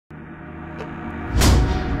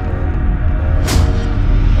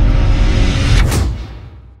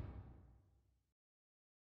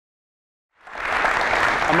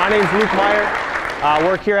name's Luke Meier. I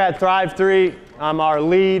work here at Thrive 3. I'm our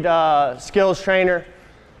lead skills trainer.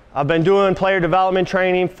 I've been doing player development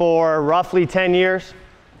training for roughly 10 years,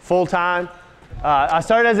 full time. I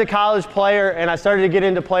started as a college player and I started to get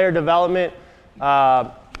into player development.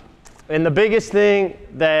 And the biggest thing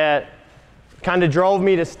that kind of drove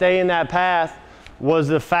me to stay in that path was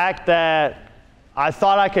the fact that I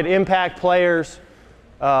thought I could impact players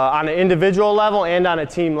on an individual level and on a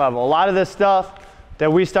team level. A lot of the stuff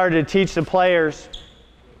that we started to teach the players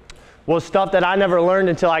was stuff that I never learned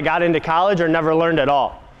until I got into college or never learned at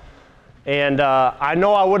all. And I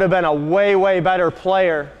know I would have been a way, way better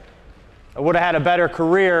player. I would have had a better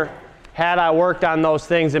career had I worked on those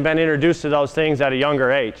things and been introduced to those things at a younger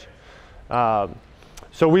age.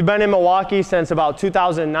 So we've been in Milwaukee since about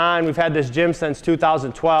 2009. We've had this gym since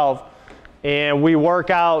 2012. And we work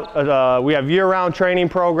out, we have year-round training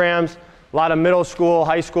programs, a lot of middle school,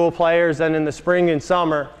 high school players, and in the spring and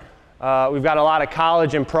summer, we've got a lot of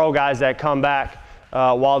college and pro guys that come back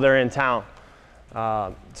while they're in town.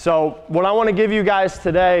 So what I want to give you guys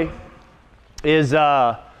today is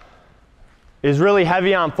really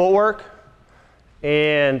heavy on footwork.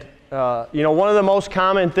 And you know, one of the most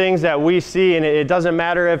common things that we see, and it doesn't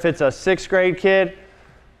matter if it's a 6th grade kid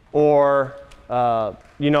or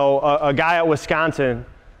you know, a guy at Wisconsin,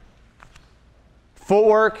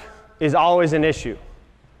 footwork is always an issue.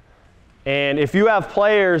 And if you have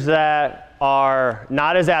players that are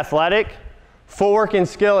not as athletic, footwork and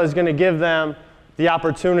skill is going to give them the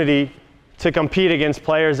opportunity to compete against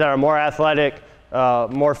players that are more athletic,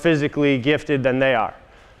 more physically gifted than they are.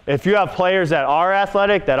 If you have players that are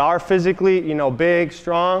athletic, that are physically, you know, big,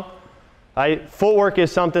 strong, footwork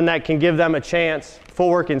is something that can give them a chance.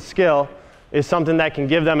 Footwork and skill is something that can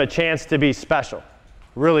give them a chance to be special,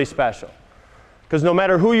 really special. Because no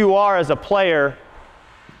matter who you are as a player,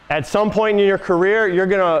 at some point in your career, you're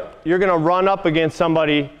gonna run up against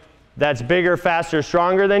somebody that's bigger, faster,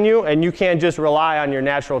 stronger than you, and you can't just rely on your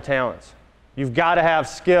natural talents. You've got to have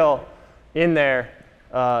skill in there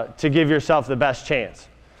to give yourself the best chance.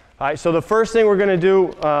 All right, so the first thing we're gonna do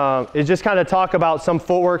is just kind of talk about some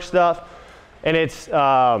footwork stuff, and it's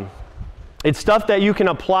stuff that you can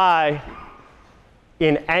apply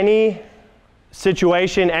in any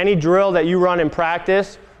situation, any drill that you run in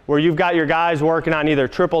practice where you've got your guys working on either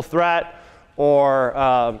triple threat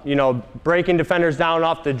or you know, breaking defenders down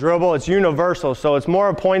off the dribble. It's universal, so it's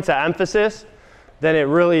more points of emphasis than it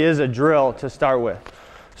really is a drill to start with.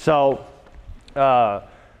 So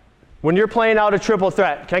when you're playing out a triple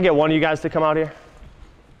threat, can I get one of you guys to come out here?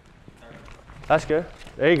 That's good.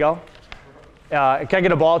 There you go. Can I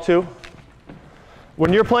get a ball too?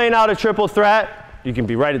 When you're playing out a triple threat, you can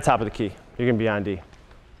be right at the top of the key. You can be on D.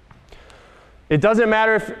 It doesn't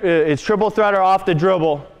matter if it's triple threat or off the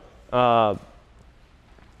dribble.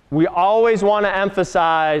 We always want to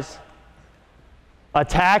emphasize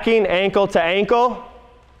attacking ankle to ankle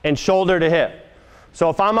and shoulder to hip. So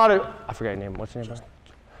if I'm out of, I forgot your name, what's your name?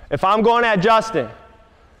 If I'm going at Justin,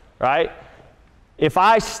 right? If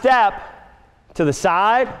I step to the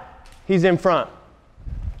side, he's in front.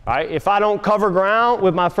 Right? If I don't cover ground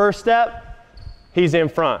with my first step, he's in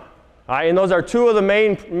front. All right? And those are two of the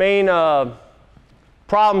main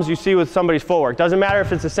problems you see with somebody's footwork. Doesn't matter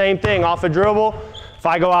if it's the same thing off a dribble. If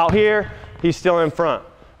I go out here, he's still in front.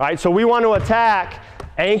 All right? So we want to attack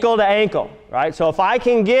ankle to ankle. Right? So if I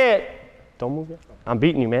can get, don't move yet. I'm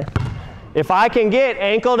beating you, man. If I can get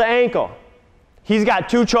ankle to ankle, he's got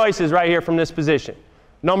two choices right here from this position.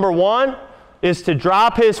 Number one is to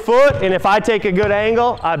drop his foot, and if I take a good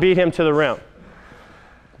angle, I beat him to the rim.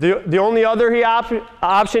 The only other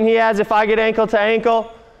option he has if I get ankle to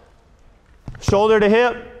ankle, shoulder to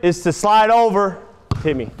hip, is to slide over,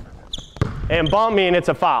 hit me, and bump me, and it's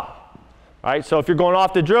a foul. All right, so if you're going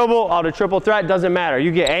off the dribble, out of triple threat, doesn't matter.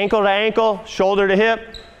 You get ankle to ankle, shoulder to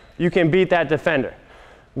hip, you can beat that defender.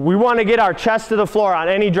 We want to get our chest to the floor on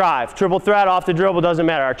any drive. Triple threat, off the dribble, doesn't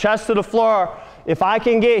matter. Our chest to the floor, if I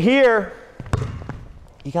can get here,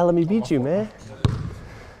 you gotta let me beat you, man.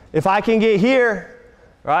 If I can get here,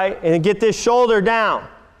 right, and get this shoulder down,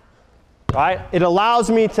 right, it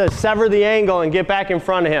allows me to sever the angle and get back in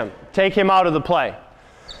front of him, take him out of the play.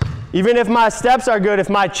 Even if my steps are good,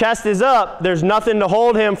 if my chest is up, there's nothing to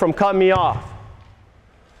hold him from cutting me off.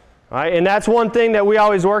 All right, and that's one thing that we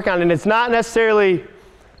always work on, and it's not necessarily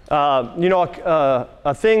you know,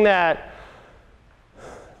 a thing that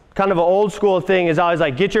kind of an old school thing is always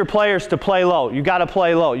like, get your players to play low. You got to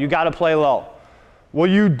play low. You got to play low.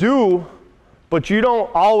 Well, you do, but you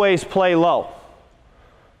don't always play low.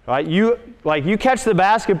 Right? You catch the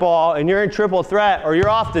basketball and you're in triple threat or you're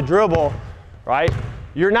off the dribble, right?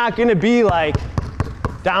 You're not going to be like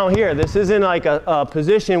down here. This isn't like a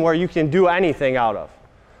position where you can do anything out of.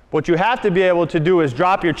 What you have to be able to do is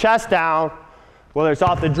drop your chest down, whether it's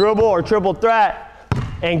off the dribble or triple threat,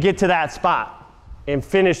 and get to that spot and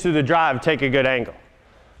finish through the drive, take a good angle.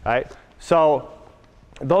 Right? So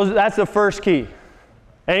that's the first key.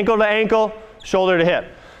 Ankle to ankle, shoulder to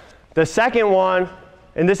hip. The second one,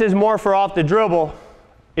 and this is more for off the dribble,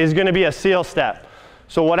 is going to be a seal step.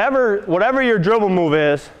 So whatever your dribble move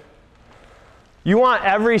is, you want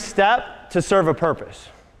every step to serve a purpose.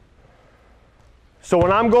 So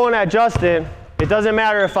when I'm going at Justin, it doesn't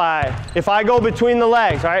matter if I go between the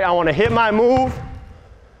legs, right? I want to hit my move.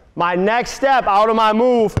 My next step out of my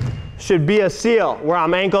move should be a seal where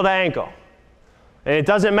I'm ankle to ankle. And it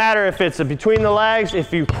doesn't matter if it's between the legs,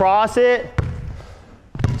 if you cross it,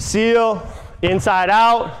 seal, inside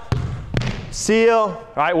out, seal,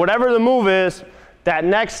 right? Whatever the move is, that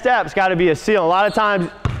next step's got to be a seal. A lot of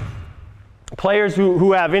times, players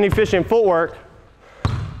who have inefficient footwork,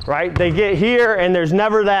 right, they get here and there's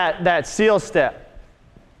never that seal step.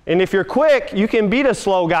 And if you're quick, you can beat a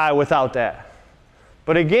slow guy without that.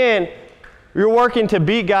 But again, you're working to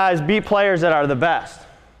beat players that are the best.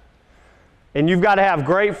 And you've got to have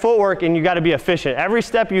great footwork and you've got to be efficient. Every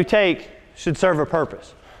step you take should serve a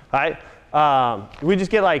purpose, right? We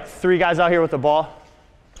just get like 3 guys out here with the ball.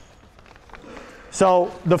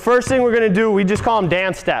 So the first thing we're going to do, we just call them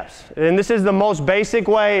dance steps. And this is the most basic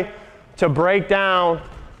way to break down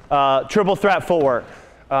triple threat footwork.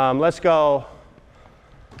 Let's go.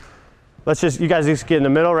 You guys just get in the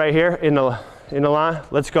middle right here in the line.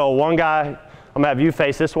 Let's go. One guy, I'm going to have you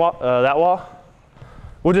face this wall, that wall.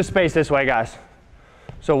 We'll just space this way, guys.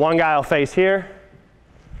 So one guy will face here.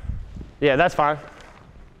 Yeah, that's fine.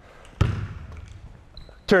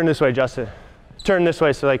 Turn this way, Justin. Turn this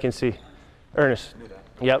way so they can see. Ernest.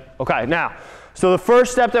 Yep. Okay. Now, so the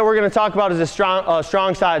first step that we're going to talk about is a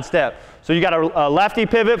strong side step. So you got a lefty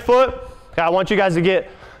pivot foot. Okay, I want you guys to get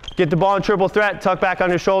the ball in triple threat, tuck back on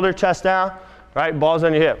your shoulder, chest down, right? Balls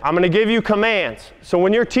on your hip. I'm going to give you commands. So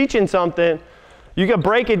when you're teaching something, you can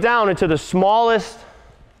break it down into the smallest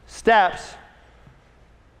steps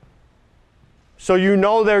so you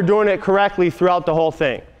know they're doing it correctly throughout the whole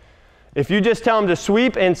thing. If you just tell them to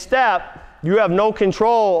sweep and step, you have no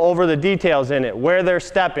control over the details in it, where they're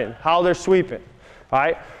stepping, how they're sweeping, all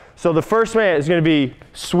right? So the first man is going to be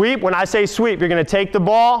sweep. When I say sweep, you're going to take the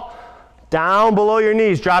ball down below your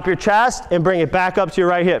knees, drop your chest, and bring it back up to your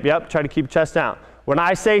right hip. Yep, try to keep chest down. When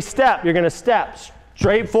I say step, you're going to step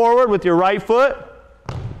straight forward with your right foot.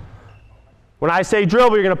 When I say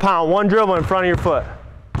dribble, you're going to pound one dribble in front of your foot.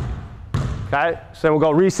 Okay, so then we'll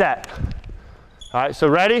go reset. All right, so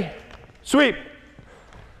ready? Sweep.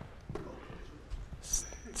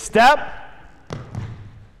 Step.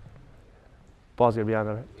 Ball's going to be on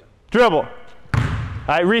there. Dribble. All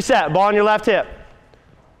right, reset. Ball on your left hip.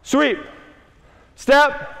 Sweep.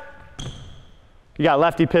 Step. You got a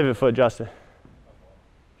lefty pivot foot, Justin.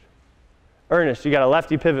 Ernest, you got a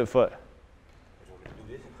lefty pivot foot.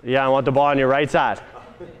 Yeah, I want the ball on your right side.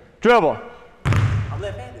 Dribble. I'm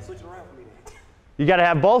left-handed. Switch it around for me. You got to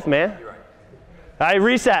have both, man. You're right. All right,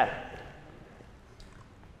 reset.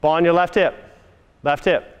 Ball on your left hip. Left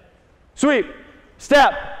hip. Sweep.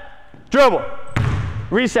 Step. Dribble.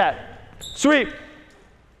 Reset. Sweep.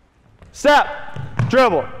 Step.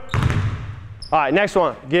 Dribble. All right, next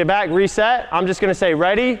one. Get back, reset. I'm just going to say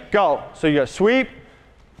ready, go. So you go sweep,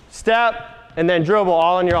 step, and then dribble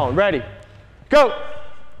all on your own. Ready, go.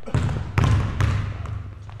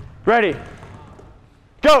 Ready,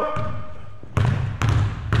 go.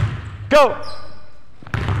 Go.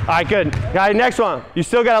 All right, good. All right, next one. You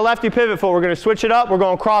still got a lefty pivot foot. We're going to switch it up. We're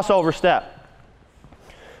going crossover step.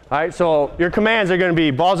 All right, so your commands are going to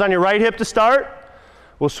be balls on your right hip to start.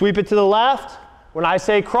 We'll sweep it to the left. When I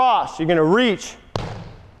say cross, you're going to reach. All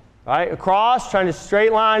right, across, trying to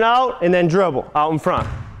straight line out, and then dribble out in front.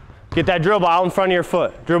 Get that dribble out in front of your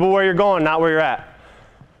foot. Dribble where you're going, not where you're at.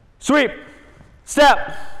 Sweep,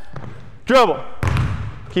 step, dribble.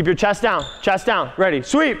 Keep your chest down, ready.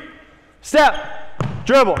 Sweep, step,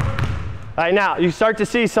 dribble. All right, now you start to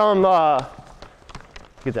see some,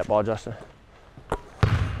 get that ball, Justin.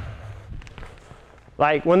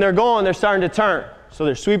 Like when they're going, they're starting to turn. So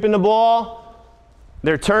they're sweeping the ball,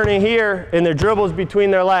 they're turning here, and their dribble's between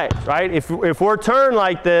their legs, right? If we're turned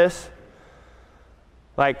like this,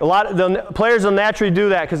 like a lot of the players will naturally do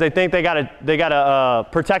that because they think they gotta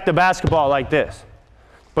protect the basketball like this.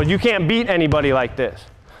 But you can't beat anybody like this.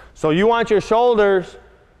 So you want your shoulders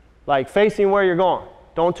like facing where you're going.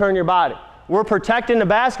 Don't turn your body. We're protecting the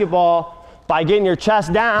basketball by getting your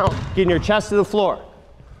chest down, getting your chest to the floor. All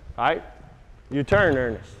right? You turn,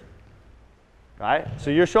 Ernest. right? So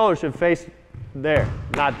your shoulder should face there,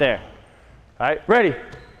 not there. All right, ready?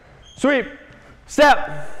 Sweep,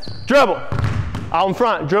 step, dribble. Out in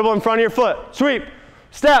front, dribble in front of your foot. Sweep,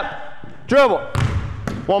 step, dribble.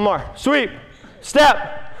 One more. Sweep,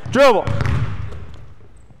 step, dribble.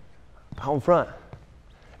 Out in front.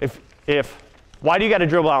 Why do you got to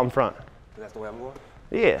dribble out in front? That's the way I'm going?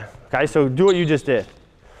 Yeah. Okay, so do what you just did.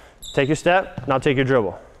 Take your step, now take your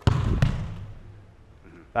dribble.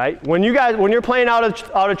 Right? When you're playing out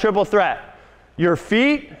of triple threat, your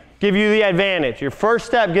feet give you the advantage. Your first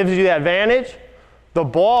step gives you the advantage. The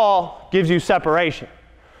ball gives you separation.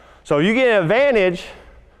 So you get an advantage,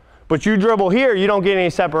 but you dribble here, you don't get any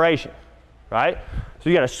separation. Right? So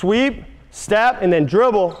you got to sweep, step, and then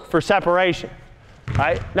dribble for separation.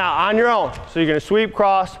 Right? Now on your own. So you're going to sweep,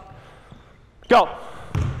 cross, go.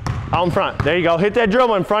 Out in front. There you go. Hit that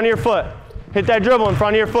dribble in front of your foot. Hit that dribble in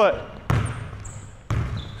front of your foot.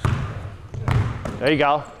 There you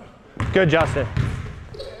go. Good, Justin.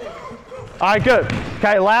 All right, good.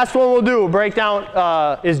 Okay, last one we'll do, we'll break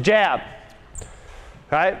down, is jab.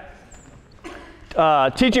 All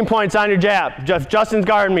right? Teaching points on your jab. Justin's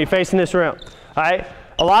guarding me, facing this rim. All right?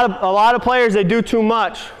 A lot of players, they do too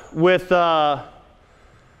much with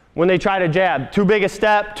when they try to jab. Too big a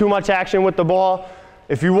step, too much action with the ball.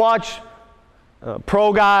 If you watch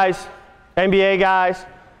pro guys, NBA guys,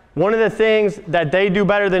 one of the things that they do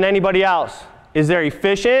better than anybody else is they're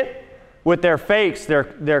efficient with their fakes.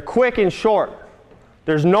 They're quick and short.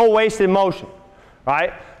 There's no wasted motion,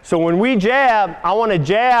 right? So when we jab, I want to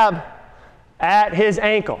jab at his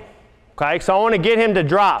ankle, okay? So I want to get him to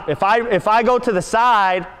drop. If I go to the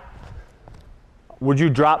side, would you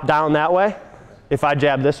drop down that way? If I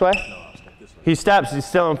jab this way? No, I'll step this way. He steps, he's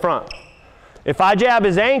still in front. If I jab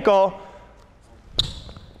his ankle,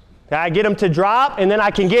 I get him to drop, and then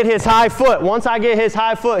I can get his high foot. Once I get his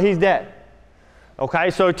high foot, he's dead.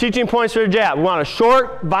 Okay, so teaching points for the jab. We want a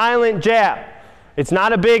short, violent jab. It's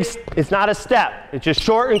not a step. It's just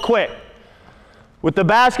short and quick. With the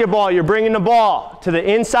basketball, you're bringing the ball to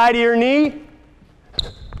the inside of your knee.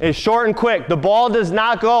 It's short and quick. The ball does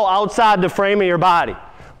not go outside the frame of your body.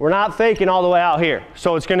 We're not faking all the way out here.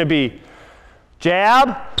 So it's going to be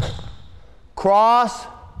jab, cross,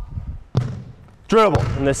 dribble.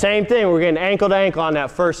 And the same thing, we're getting ankle to ankle on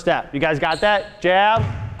that first step. You guys got that? Jab,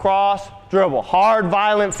 cross, dribble. Hard,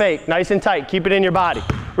 violent fake. Nice and tight. Keep it in your body.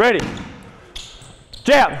 Ready?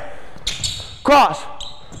 Jab, cross,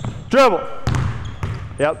 dribble.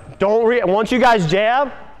 Yep. Once you guys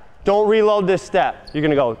jab, don't reload this step. You're going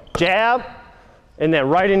to go jab and then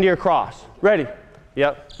right into your cross. Ready?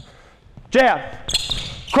 Yep. Jab,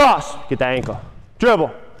 cross. Get that ankle.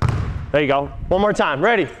 Dribble. There you go. One more time.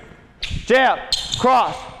 Ready? Jab,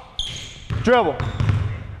 cross, dribble.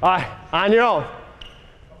 All right, on your own.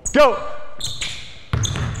 Go.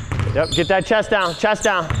 Yep, get that chest down, chest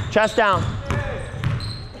down, chest down.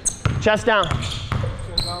 Chest down.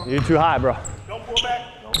 You're too high, bro. Don't pull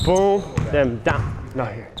back. Boom, then down. No,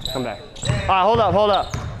 here, come back. All right, hold up, hold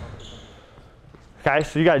up. Okay,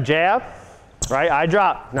 so you got a jab, right? I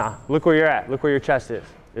drop. Nah, look where you're at. Look where your chest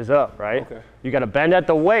is up, right? Okay. You got to bend at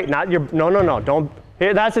the weight, not your, no, don't.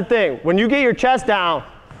 Here, that's the thing. When you get your chest down,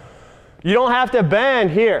 you don't have to bend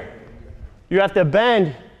here. You have to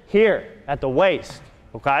bend here at the waist,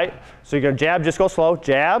 okay? So you're gonna jab, just go slow,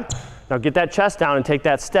 jab. Now get that chest down and take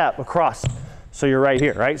that step across. So you're right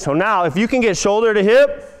here, right? So now if you can get shoulder to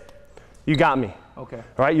hip, you got me. Okay.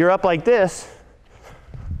 All right, you're up like this.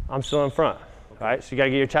 I'm still in front, all right? So you gotta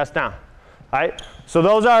get your chest down, all right? So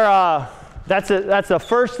those are, that's the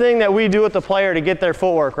first thing that we do with the player to get their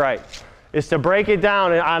footwork right, is to break it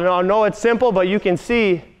down. And I know it's simple, but you can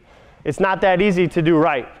see it's not that easy to do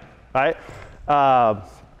right, right?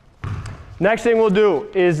 Next thing we'll do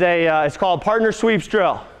is it's called partner sweeps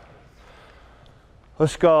drill.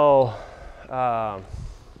 Let's go, can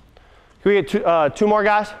we get two more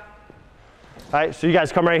guys? All right, so you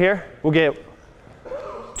guys come right here. We'll get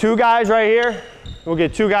 2 guys right here. We'll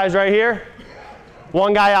get 2 guys right here.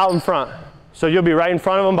 1 guy out in front. So you'll be right in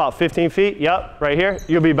front of them, about 15 feet. Yep, right here.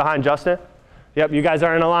 You'll be behind Justin. Yep, you guys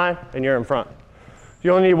are in a line, and you're in front.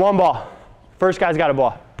 You only need 1 ball. First guy's got a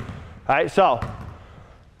ball. All right, so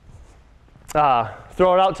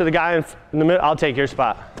throw it out to the guy in the middle. I'll take your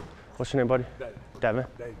spot. What's your name, buddy? Devin.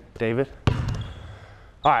 David.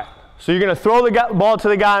 All right, so you're going to throw the ball to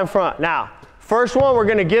the guy in front. Now, first one, we're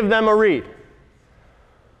going to give them a read.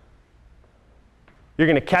 You're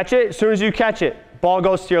going to catch it. As soon as you catch it, ball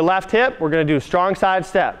goes to your left hip. We're going to do a strong side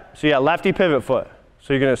step. So you got lefty pivot foot.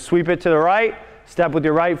 So you're going to sweep it to the right, step with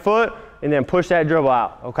your right foot, and then push that dribble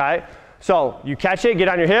out, okay? So you catch it, get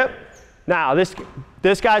on your hip. Now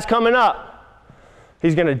this guy's coming up.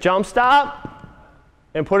 He's going to jump stop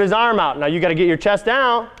and put his arm out. Now you got to get your chest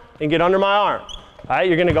down and get under my arm. All right,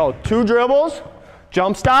 you're going to go 2 dribbles,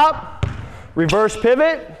 jump stop, reverse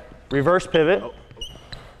pivot,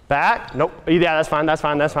 back. Nope. Yeah, that's fine, that's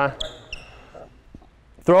fine, that's fine.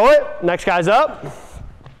 Throw it. Next guy's up.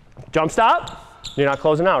 Jump stop. You're not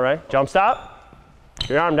closing out, right? Jump stop.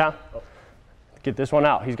 Get your arm down. Get this one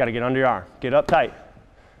out. He's got to get under your arm. Get up tight.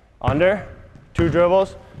 Under. 2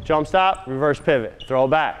 dribbles. Jump stop. Reverse pivot. Throw it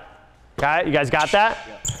back. Okay, you guys got that?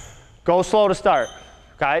 Yeah. Go slow to start.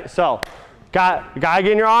 Okay, so got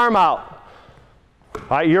getting your arm out. All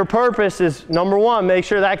right, your purpose is, number 1, make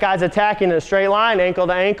sure that guy's attacking in a straight line, ankle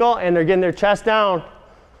to ankle, and they're getting their chest down. All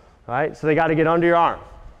right, so they got to get under your arm.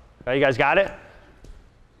 Okay, you guys got it?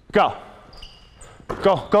 Go.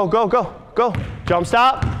 Go, go, go, go, go. Jump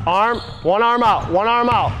stop, arm, 1 arm out, 1 arm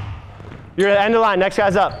out. You're at the end of the line, next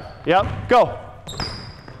guy's up. Yep, go.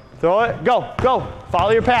 Throw it, go, go.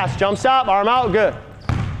 Follow your pass, jump stop, arm out, good.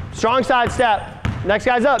 Strong side step. Next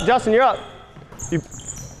guy's up, Justin, you're up.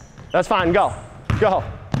 That's fine, go, go.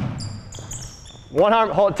 1 arm,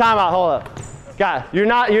 hold, timeout, hold up. Guys, you're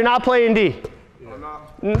not playing D.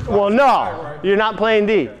 Well, no, you're not playing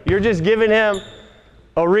D. You're just giving him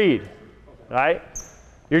a read, right?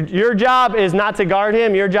 Your job is not to guard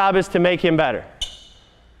him. Your job is to make him better.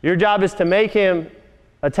 Your job is to make him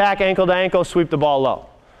attack ankle to ankle, sweep the ball low.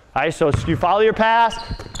 All right, so you follow your pass,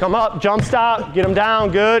 come up, jump stop, get him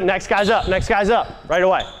down, good. Next guy's up, right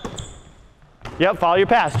away. Yep, follow your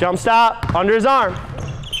pass, jump stop, under his arm.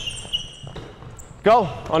 Go,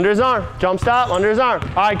 under his arm, jump stop, under his arm.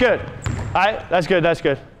 All right, good. All right, that's good, that's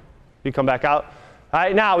good. You come back out. All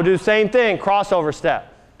right, now we'll do the same thing, crossover step.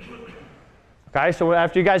 Okay, so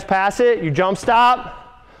after you guys pass it, you jump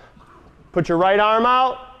stop, put your right arm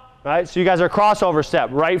out. All right, so you guys are crossover step.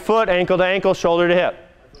 Right foot, ankle to ankle, shoulder to hip.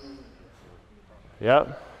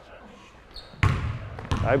 Yep. All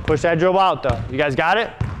right, push that dribble out though. You guys got it?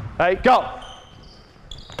 All right, go.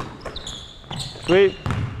 Sweet.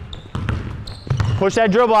 Push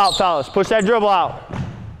that dribble out, fellas. Push that dribble out.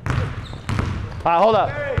 All right, hold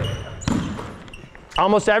up.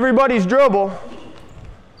 Almost everybody's dribble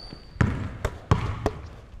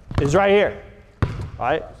is right here. All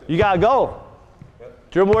right, you gotta go.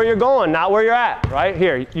 Dribble where you're going, not where you're at. Right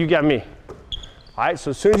here, you got me. All right,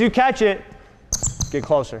 so as soon as you catch it, get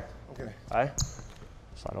closer. Okay. All right,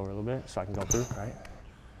 slide over a little bit so I can go through. All right,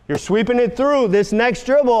 you're sweeping it through. This next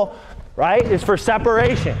dribble, right, is for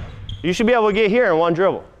separation. You should be able to get here in 1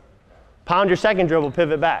 dribble. Pound your second dribble,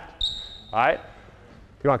 pivot back. All right,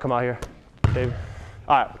 you want to come out here, David?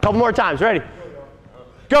 All right, a couple more times. Ready?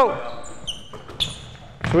 Go.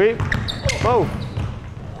 Sweep. Whoa.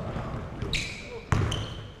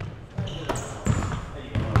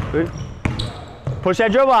 Good. Push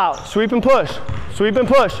that dribble out. Sweep and push. Sweep and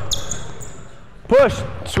push. Push.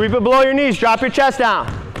 Sweep it below your knees. Drop your chest down.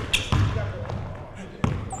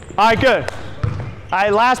 All right, good. All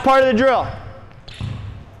right, last part of the drill.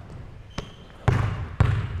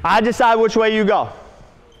 I decide which way you go.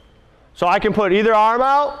 So I can put either arm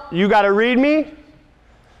out. You got to read me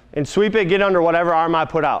and sweep it, get under whatever arm I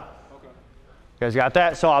put out. Okay. You guys got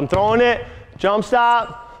that? So I'm throwing it. Jump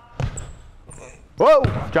stop. Whoa.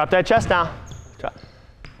 Drop that chest down.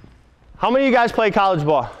 How many of you guys play college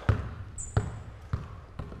ball?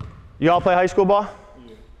 You all play high school ball?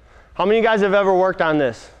 Yeah. How many of you guys have ever worked on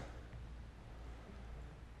this?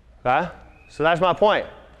 Okay? So that's my point,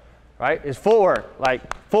 right? It's footwork, like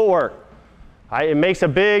footwork. Right? It makes a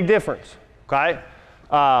big difference, okay?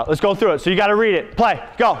 Let's go through it. So you got to read it. Play,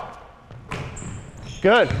 go.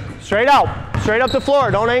 Good. Straight out. Straight up the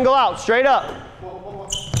floor. Don't angle out. Straight up.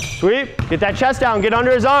 Sweep. Get that chest down. Get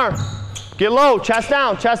under his arm. Get low. Chest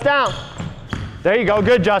down. Chest down. There you go.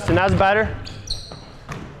 Good, Justin. That's better.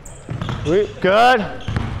 Sweep. Good.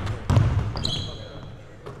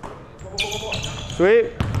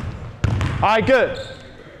 Sweep. All right, good.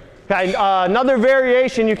 Okay, another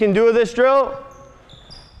variation you can do with this drill.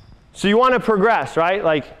 So you want to progress, right?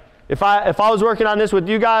 Like if I was working on this with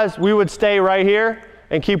you guys, we would stay right here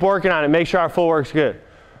and keep working on it. Make sure our footwork's good.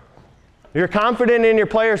 If you're confident in your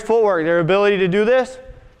player's footwork, their ability to do this,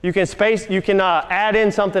 you can add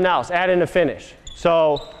in something else, add in a finish.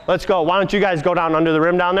 So let's go. Why don't you guys go down under the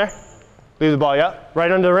rim down there? Leave the ball, yep. Right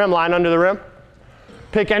under the rim, line under the rim.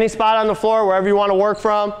 Pick any spot on the floor, wherever you want to work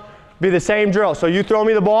from. Be the same drill. So you throw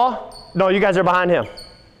me the ball. No, you guys are behind him.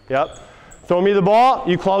 Yep. Throw me the ball.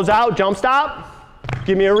 You close out, jump stop.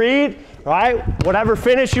 Give me a read. All right. Whatever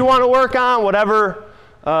finish you want to work on, whatever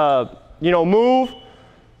move.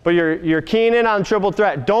 But you're keying in on triple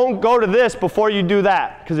threat. Don't go to this before you do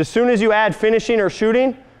that, because as soon as you add finishing or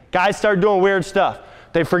shooting, guys start doing weird stuff.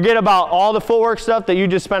 They forget about all the footwork stuff that you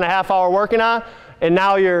just spent a half hour working on, and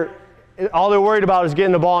now all they're worried about is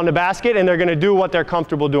getting the ball in the basket, and they're going to do what they're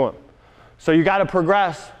comfortable doing. So you got to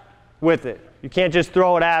progress with it. You can't just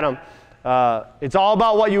throw it at them. It's all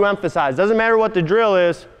about what you emphasize. Doesn't matter what the drill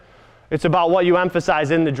is. It's about what you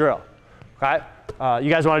emphasize in the drill. Okay? You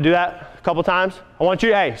guys want to do that a couple times? I want you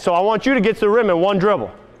to get to the rim in one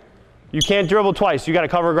dribble. You can't dribble twice. You got to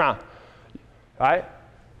cover ground. All right?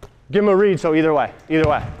 Give them a read, so either way.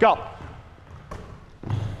 Go.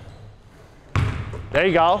 There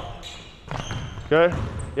you go. Good.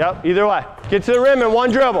 Yep, either way. Get to the rim in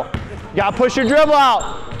one dribble. You got to push your dribble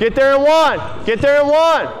out. Get there in one. Get there in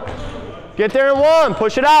one. Get there in one.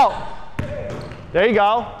 Push it out. There you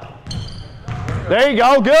go. There you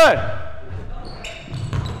go. Good.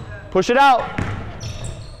 Push it out.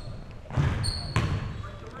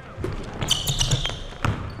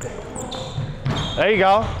 There you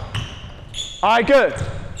go. All right, good. All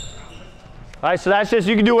right, so that's just,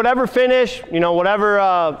 you can do whatever finish,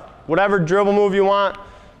 whatever dribble move you want,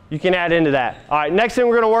 you can add into that. All right, next thing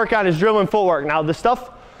we're going to work on is dribbling footwork. Now,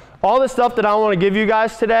 all the stuff that I want to give you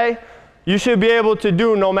guys today, you should be able to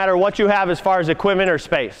do no matter what you have as far as equipment or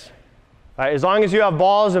space. All right, as long as you have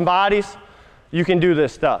balls and bodies, you can do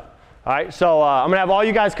this stuff. All right, so I'm going to have all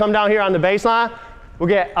you guys come down here on the baseline. We'll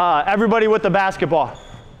get everybody with the basketball.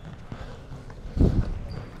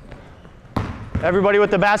 Everybody with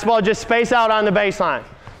the basketball, just space out on the baseline.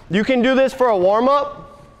 You can do this for a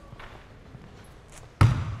warm-up.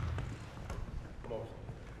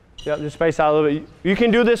 Yep, just space out a little bit. You can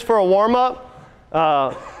do this for a warm-up.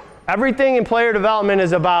 Everything in player development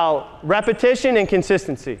is about repetition and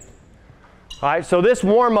consistency. All right, so this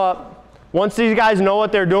warm-up, once these guys know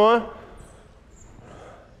what they're doing,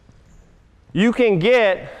 you can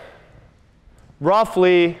get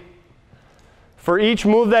roughly, for each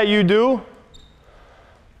move that you do,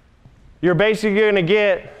 you're basically going to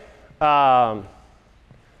get like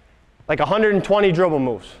 120 dribble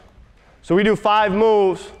moves. So we do 5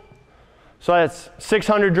 moves, so that's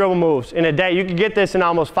 600 dribble moves in a day. You can get this in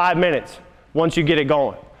almost 5 minutes once you get it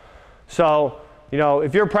going. So,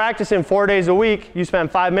 if you're practicing 4 days a week, you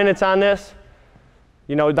spend 5 minutes on this,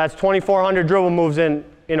 that's 2,400 dribble moves in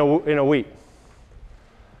a week.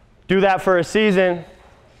 Do that for a season,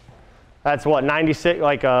 that's what, 96,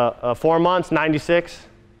 like 4 months,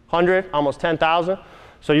 9,600, almost 10,000.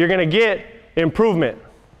 So you're going to get improvement.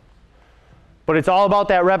 But it's all about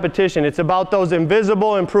that repetition. It's about those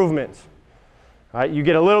invisible improvements. All right, you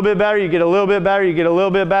get a little bit better, you get a little bit better, you get a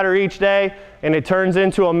little bit better each day, and it turns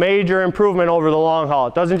into a major improvement over the long haul.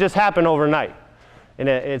 It doesn't just happen overnight. And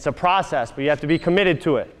it's a process, but you have to be committed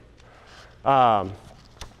to it. All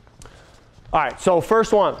right, so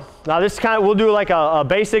first one. Now this we'll do like a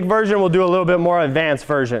basic version, we'll do a little bit more advanced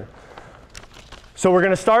version. So we're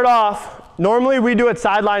going to start off, normally we do it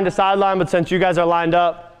sideline to sideline, but since you guys are lined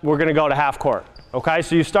up, we're going to go to half court. Okay,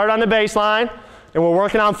 so you start on the baseline, and we're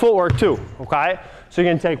working on footwork too. Okay, so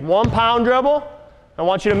you're going to take 1 pound dribble. I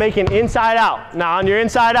want you to make an inside out. Now on your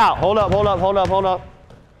inside out, hold up.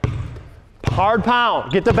 Hard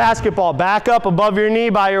pound. Get the basketball back up above your knee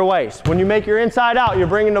by your waist. When you make your inside out, you're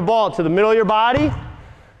bringing the ball to the middle of your body,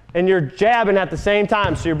 and you're jabbing at the same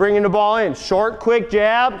time. So you're bringing the ball in. Short, quick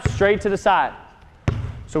jab, straight to the side.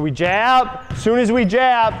 So we jab. As soon as we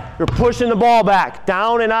jab, you're pushing the ball back,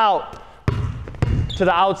 down and out to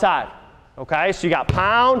the outside. Okay, so you got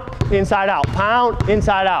pound, inside out, pound,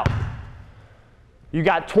 inside out. You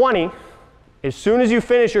got 20. As soon as you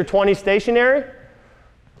finish your 20 stationary,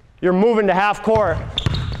 you're moving to half court.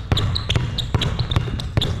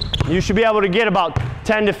 You should be able to get about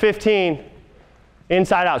 10 to 15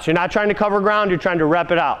 inside out. So you're not trying to cover ground, you're trying to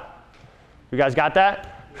rep it out. You guys got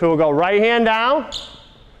that? So we'll go right hand down,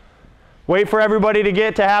 wait for everybody to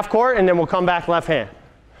get to half court, and then we'll come back left hand.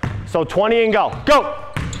 So 20 and go. Go!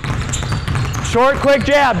 Short, quick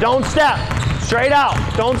jab, don't step. Straight out,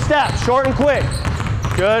 don't step, short and quick.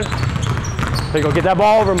 Good. There you go, get that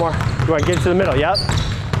ball over more. Go ahead and get it to the middle, yep.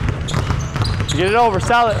 Get it over,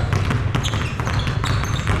 sell it.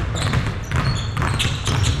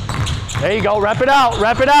 There you go, rep it out,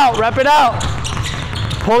 rep it out, rep it out.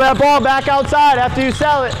 Pull that ball back outside after you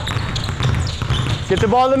sell it. Get the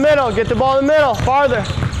ball in the middle, get the ball in the middle, farther.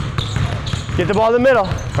 Get the ball in the middle,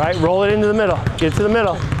 right? Roll it into the middle, get to the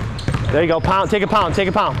middle. There you go, pound, take a pound, take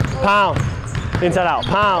a pound. Pound, inside out,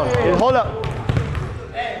 pound. Hold up.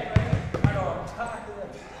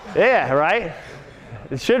 Yeah, right?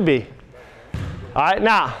 It should be. All right,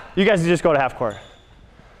 now, you guys just go to half court.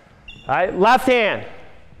 All right, left hand.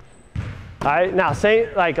 All right, now,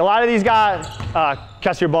 say, like a lot of these guys,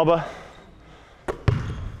 catch your Bubba.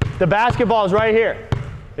 The basketball is right here.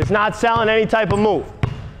 It's not selling any type of move.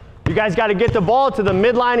 You guys got to get the ball to the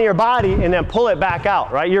midline of your body and then pull it back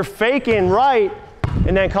out, right? You're faking right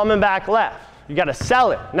and then coming back left. You got to sell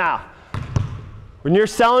it. Now, when you're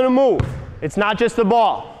selling a move, it's not just the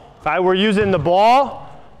ball. Right? We're using the ball,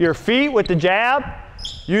 your feet with the jab,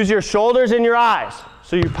 use your shoulders and your eyes.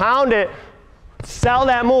 So you pound it, sell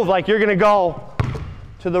that move like you're going to go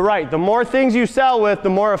to the right. The more things you sell with, the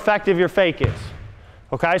more effective your fake is.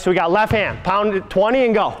 Okay, so we got left hand, pound it 20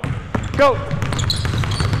 and go. Go.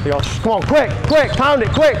 There you go. Come on, quick, quick, pound it,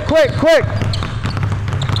 quick, quick, quick.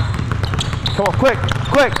 Come on, quick,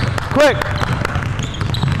 quick, quick.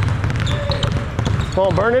 Come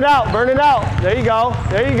on, burn it out, burn it out. There you go,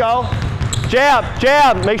 there you go. Jab,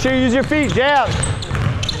 jab, make sure you use your feet, jab.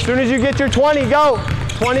 As soon as you get your 20, go.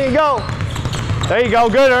 20 and go. There you go,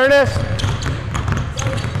 good, Ernest.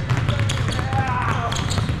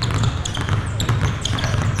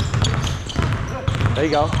 There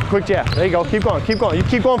you go, quick jab, there you go, keep going, keep going. You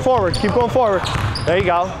keep going forward, keep going forward. There you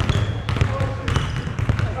go.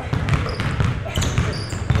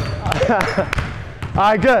 All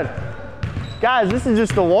right, good. Guys, this is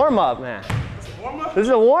just a warm-up, man. This is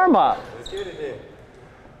a warm-up. Let's get it then.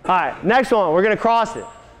 All right, next one, we're gonna cross it,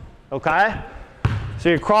 okay? So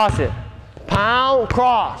you cross it, pound,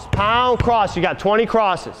 cross. You got 20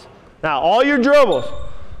 crosses. Now, all your dribbles,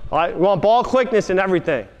 all right, we want ball quickness and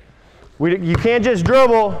everything. You can't just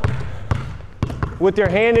dribble with your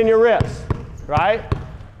hand in your wrist, right?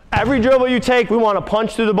 Every dribble you take, we want to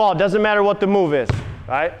punch through the ball. It doesn't matter what the move is,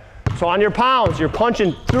 right? So on your pounds, you're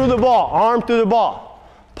punching through the ball, arm through the ball.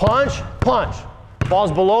 Punch, punch.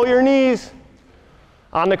 Ball's below your knees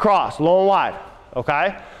on the cross, low and wide,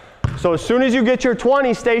 okay? So as soon as you get your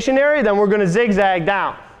 20 stationary, then we're going to zigzag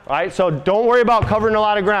down, right? So don't worry about covering a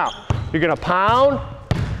lot of ground. You're going to pound,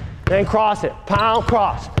 then cross it. Pound,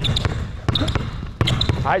 cross.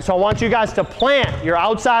 All right, so I want you guys to plant your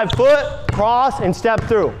outside foot, cross, and step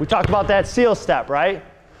through. We talked about that seal step, right?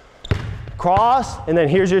 Cross, and then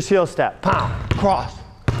here's your seal step. Pound, cross.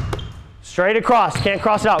 Straight across, can't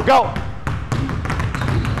cross it out. Go.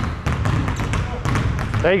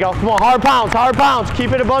 There you go. Come on, hard pounds, hard pounds.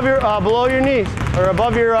 Keep it above your, below your knees, or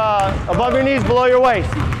above your knees, below your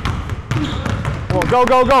waist. Come on, go,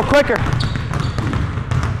 go, go, quicker.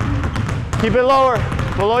 Keep it lower,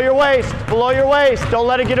 below your waist, below your waist. Don't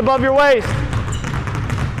let it get above your waist.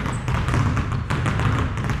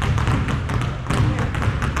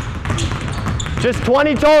 Just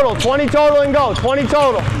 20 total and go, 20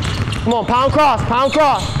 total. Come on, pound cross, pound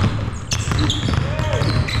cross.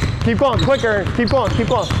 Keep going, quicker, keep going, keep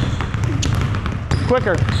going.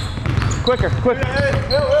 Quicker, quicker, quicker.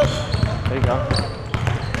 There you go.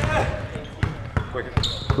 Quicker.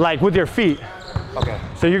 Like with your feet. Okay.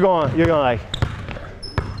 So you're going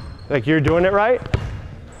like you're doing it right,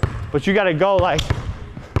 but you gotta go like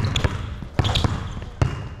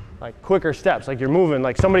quicker steps, like you're moving,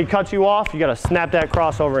 like somebody cuts you off, you gotta snap that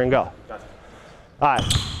crossover and go. Gotcha. All right,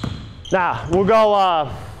 now we'll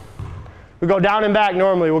go down and back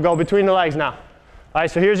normally, we'll go between the legs now. All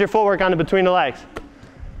right, so here's your footwork on the between the legs.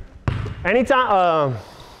 Anytime,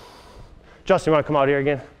 Justin, you wanna come out here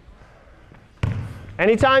again?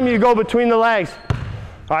 Anytime you go between the legs,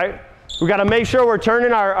 all right, we gotta make sure we're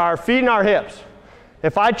turning our feet and our hips.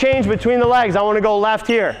 If I change between the legs, I wanna go left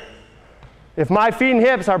here. If my feet and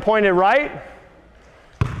hips are pointed right,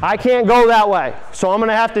 I can't go that way. So I'm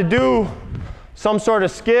gonna have to do some sort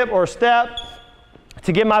of skip or step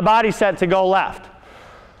to get my body set to go left.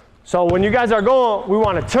 So when you guys are going, we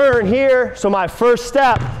wanna turn here, so my first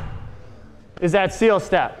step is that seal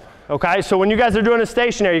step, okay? So when you guys are doing a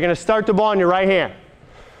stationary, you're gonna start the ball in your right hand.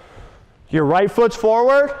 Your right foot's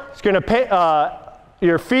forward, it's gonna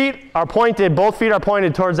your feet are pointed, both feet are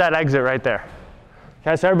pointed towards that exit right there.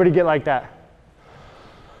 Okay, so everybody get like that.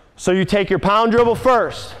 So you take your pound dribble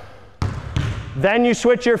first, then you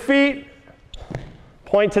switch your feet,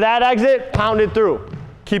 point to that exit, pound it through.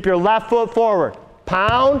 Keep your left foot forward,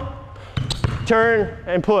 pound, turn,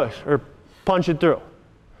 and push, or punch it through.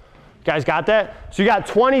 You guys got that? So you got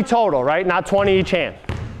 20 total, right? Not 20 each hand.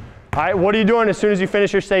 All right, what are you doing as soon as you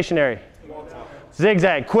finish your stationary?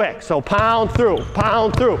 Zigzag, quick. So pound through,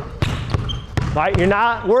 pound through. Right, you're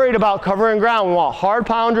not worried about covering ground. We want hard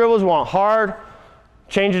pound dribbles, we want hard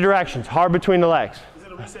change of directions, hard between the legs. Is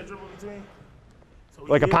it a reset dribble between? So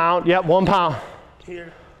like a pound, yep, 1 pound.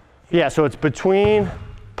 Here. Yeah, so it's between,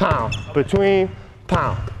 pound, between,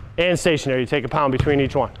 pound. And stationary, you take a pound between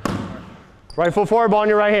each one. Right foot forward, ball in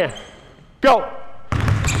your right hand. Go.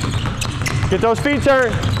 Get those feet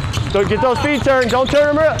turned. Get those feet turned. Don't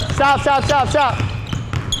turn them. Stop, stop, stop, stop.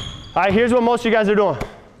 All right, here's what most of you guys are doing.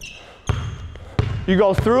 you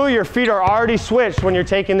go through, your feet are already switched when you're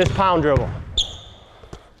taking this pound dribble.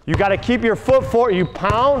 You got to keep your foot forward. You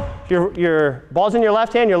pound, your ball's in your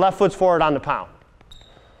left hand, your left foot's forward on the pound.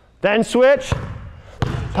 Then switch,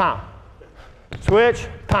 pound. Switch,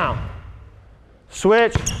 pound.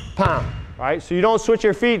 Switch, pound. All right? So you don't switch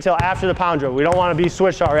your feet until after the pound dribble. We don't want to be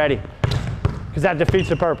switched already because that defeats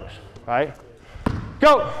the purpose. All right?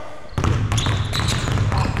 Go.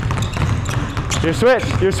 Your switch,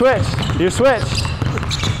 your switch, your switch.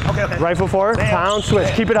 Okay, okay. Right foot forward, pound,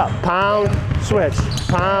 switch. Keep it up. Pound, switch,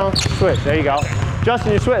 pound, switch. There you go.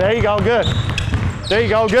 Justin, you switch. There you go, good. There you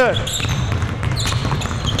go, good.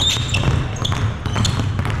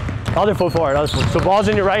 Other foot forward, other foot. So ball's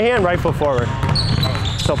in your right hand, right foot forward.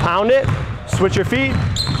 So pound it, switch your feet,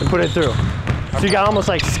 and put it through. So you got almost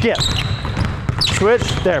like skip. Switch,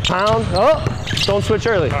 there, pound. Oh, don't switch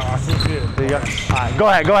early. There you go. All right, go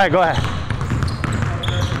ahead, go ahead, go ahead.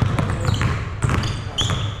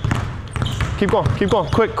 Keep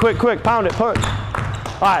going, quick, quick, quick, pound it, push.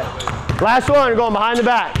 All right, last one, going behind the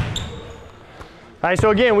back. All right,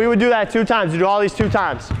 so again, we would do that 2 times. You do all these 2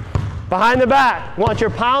 times. Behind the back, want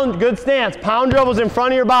your pound, good stance, pound dribbles in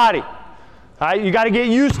front of your body. All right, you got to get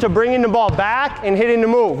used to bringing the ball back and hitting the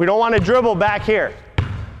move. We don't want to dribble back here.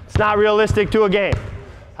 It's not realistic to a game.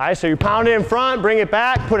 All right, so you pound it in front, bring it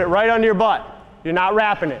back, put it right under your butt. You're not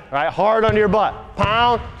wrapping it, all right? Hard under your butt.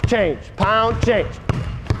 Pound, change, pound, change.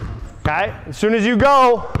 Okay, as soon as you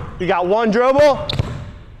go, you got 1 dribble,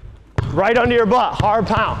 right under your butt, hard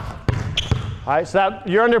pound. All right, so that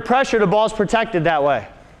you're under pressure, the ball's protected that way.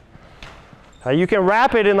 You can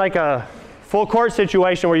wrap it in like a full court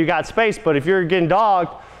situation where you got space, but if you're getting dogged,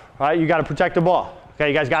 all right, you got to protect the ball. Okay,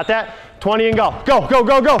 you guys got that? 20 and go. Go, go,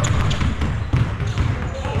 go, go.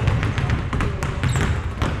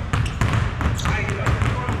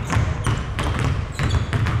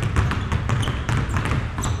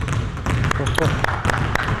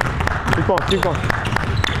 Keep going, keep going.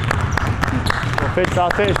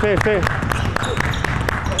 Finish, finish, finish.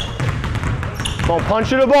 Go, punch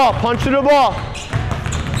to the ball, punch to the ball.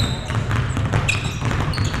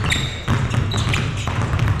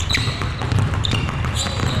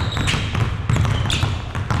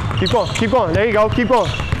 Keep going, there you go, keep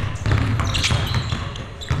going.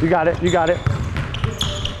 You got it, you got it.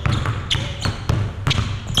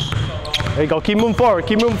 There you go, keep moving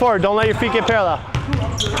forward, don't let your feet get parallel.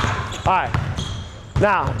 All right,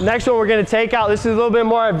 now, next one we're gonna take out, this is a little bit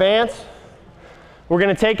more advanced. We're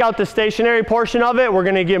gonna take out the stationary portion of it, we're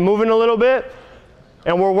gonna get moving a little bit,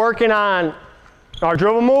 and we're working on our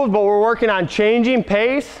dribble moves, but we're working on changing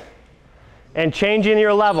pace and changing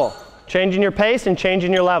your level. Changing your pace and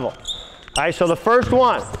changing your level. All right, so the first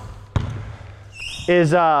one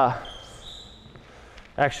is,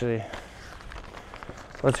 actually,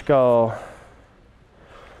 let's go,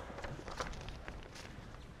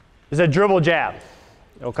 is a dribble jab,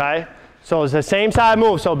 okay? So it's the same side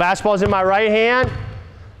move. So basketball's in my right hand.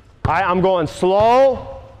 All right, I'm going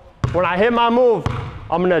slow. When I hit my move,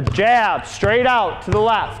 I'm gonna jab straight out to the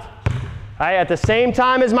left. All right, at the same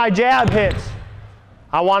time as my jab hits,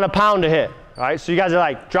 I want a pound to hit. All right, so you guys are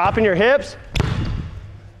like dropping your hips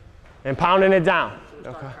and pounding it down.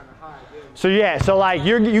 Okay. So yeah, so like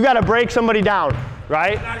you got to break somebody down,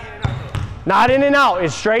 right? Not in and out,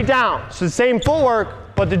 it's straight down. It's the same footwork,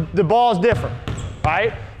 but the ball is different,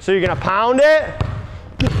 right? So you're gonna pound it,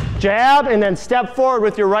 jab, and then step forward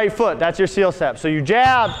with your right foot. That's your seal step. So you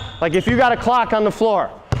jab, like if you got a clock on the floor,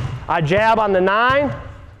 I jab on the 9,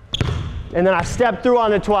 and then I step through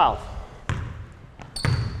on the 12.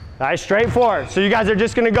 All right, straight forward. So you guys are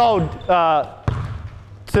just gonna go to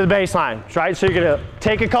the baseline, right? So you're gonna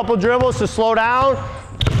take a couple dribbles to slow down,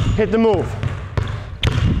 hit the move.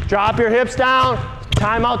 Drop your hips down,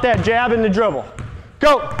 time out that jab and the dribble.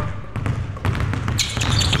 Go.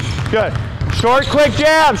 Good. Short, quick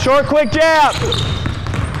jab, short, quick jab.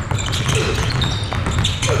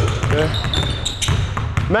 Good.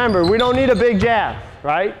 Remember, we don't need a big jab,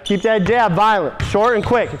 right? Keep that jab violent, short and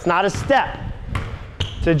quick. It's not a step.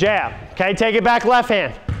 It's a jab. Okay, take it back left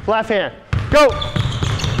hand. Left hand. Go.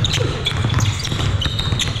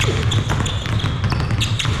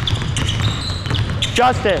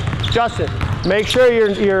 Justin, make sure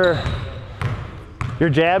your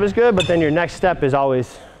jab is good, but then your next step is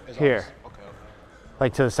always here. Okay.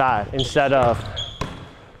 Like to the side instead of.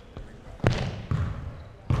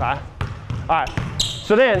 Okay. All right.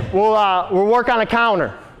 So then we'll work on a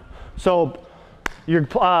counter. So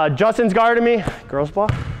Justin's guarding me, girls ball.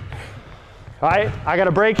 All right, I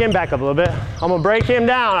gotta break him back up a little bit. I'm gonna break him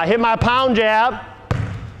down. I hit my pound jab,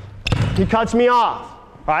 he cuts me off.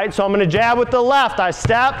 All right, so I'm gonna jab with the left. I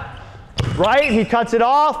step, right, he cuts it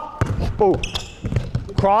off, boom.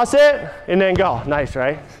 Cross it, and then go. Nice,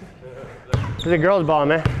 right? It's a girl's ball,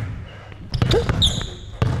 man.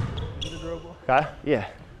 Okay, yeah.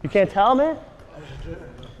 You can't tell, man?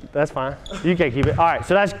 That's fine. You can keep it. All right,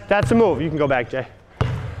 so that's the move. You can go back, Jay.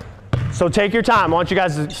 So take your time. I want you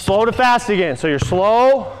guys to slow to fast again. So you're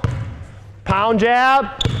slow, pound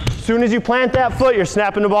jab. As soon as you plant that foot, you're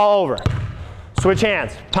snapping the ball over. Switch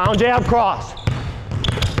hands. Pound jab, cross.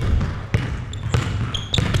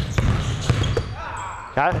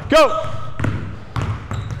 Got it? Go.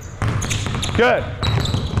 Good.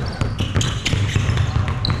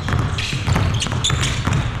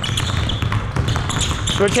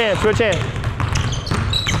 Switch hands, switch hands.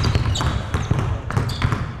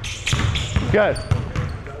 Good.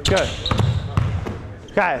 Good.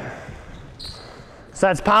 Okay. So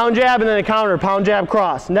that's pound jab and then a counter, pound jab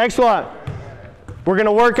cross. Next one. We're going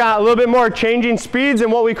to work on a little bit more changing speeds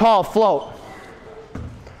and what we call a float.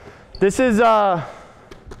 This is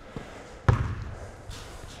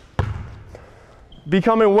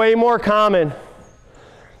becoming way more common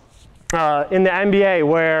in the NBA,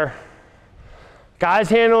 where guys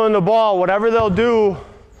handling the ball, whatever they'll do,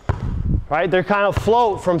 right, they're kind of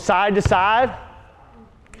float from side to side,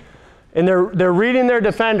 and they're reading their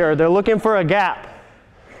defender. They're looking for a gap,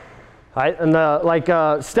 right? And like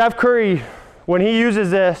Steph Curry, when he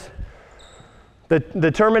uses this,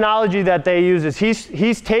 the terminology that they use is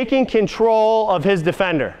he's taking control of his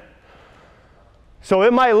defender. So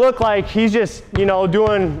it might look like he's just, you know,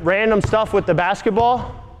 doing random stuff with the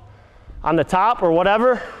basketball on the top or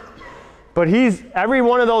whatever, but every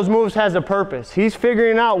one of those moves has a purpose. He's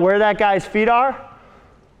figuring out where that guy's feet are,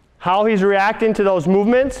 how he's reacting to those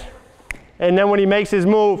movements, and then when he makes his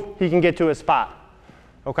move, he can get to his spot.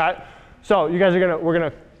 Okay? So you guys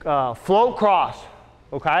we're gonna float cross.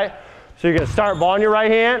 Okay? So you're gonna start ball in your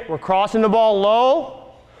right hand. We're crossing the ball low.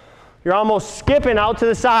 You're almost skipping out to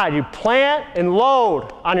the side. You plant and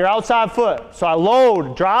load on your outside foot. So I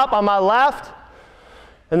load, drop on my left,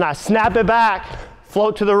 and I snap it back,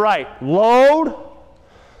 float to the right. Load,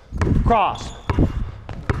 cross.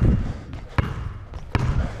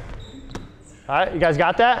 All right, you guys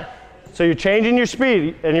got that? So you're changing your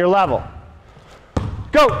speed and your level.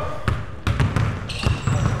 Go.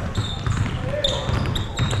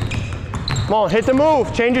 Come on, hit the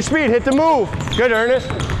move. Change your speed, hit the move. Good, Ernest.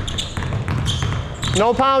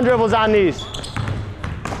 No pound dribbles on these.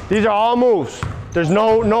 These are all moves. There's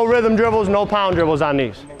no rhythm dribbles, no pound dribbles on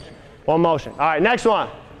these. One motion. All right, next one.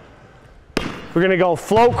 We're gonna go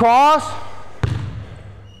float cross,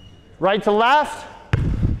 right to left,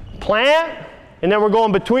 plant, and then we're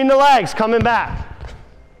going between the legs, coming back.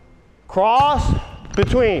 Cross,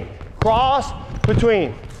 between, cross,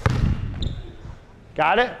 between.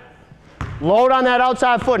 Got it? Load on that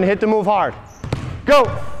outside foot and hit the move hard. Go.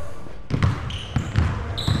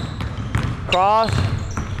 Cross.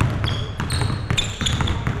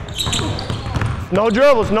 No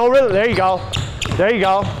dribbles, no rhythm. There you go. There you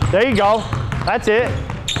go. There you go. That's it.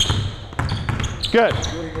 Good.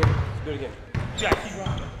 Do it again. Jack, keep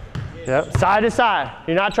rocking. Yep. Side to side.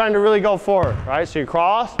 You're not trying to really go forward, right? So you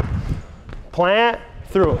cross, plant,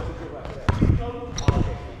 through.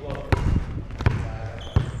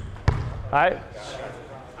 All right.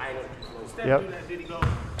 Yep.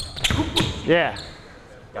 Yeah.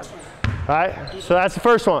 All right. So that's the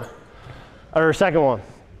first one, or second one.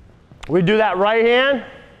 We do that right hand,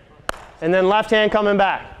 and then left hand coming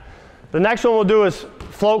back. The next one we'll do is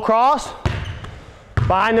float cross,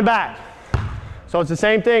 behind the back. So it's the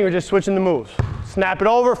same thing, we're just switching the moves. Snap it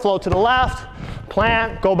over, float to the left,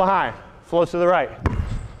 plant, go behind. Float to the right.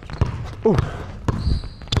 Ooh.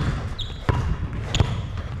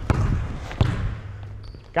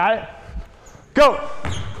 Got it? Go.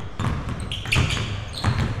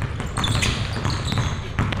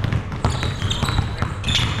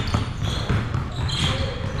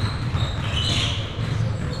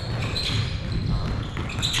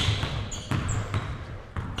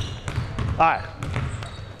 All right,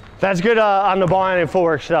 that's good on the ball and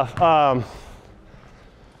footwork stuff.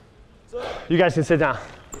 You guys can sit down.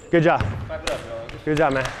 Good job. Good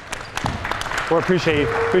job, man. We appreciate you.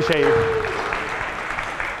 Appreciate you.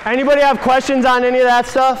 Anybody have questions on any of that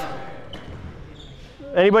stuff?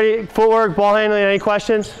 Anybody, footwork, ball handling, any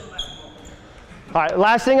questions? All right,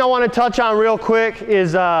 last thing I want to touch on real quick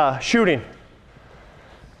is shooting.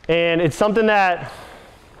 And it's something that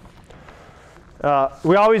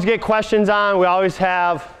we always get questions on, we always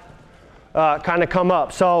have kind of come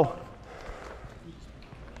up. So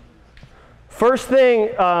first thing,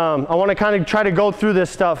 I want to kind of try to go through this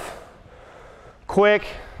stuff quick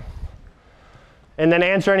and then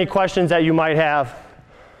answer any questions that you might have.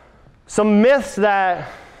 Some myths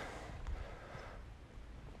that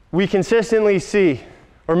we consistently see,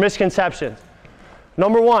 or misconceptions.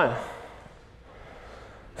 Number one,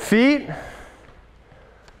 feet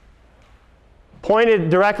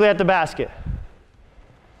pointed directly at the basket.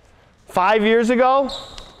 5 years ago,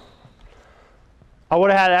 I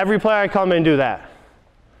would have had every player come in and do that.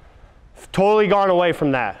 Totally gone away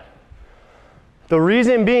from that. The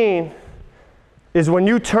reason being is when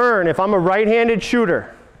you turn, if I'm a right-handed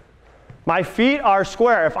shooter, my feet are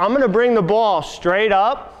square. If I'm going to bring the ball straight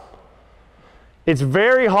up, it's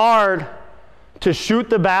very hard to shoot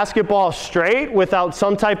the basketball straight without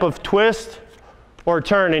some type of twist or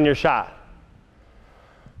turn in your shot.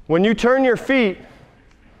 When you turn your feet,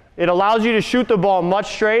 it allows you to shoot the ball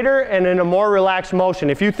much straighter and in a more relaxed motion.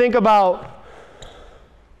 If you think about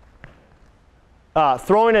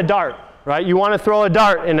throwing a dart, right? You want to throw a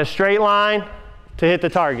dart in a straight line to hit the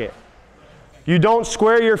target. You don't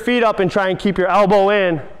square your feet up and try and keep your elbow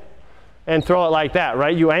in and throw it like that,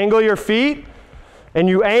 right? You angle your feet and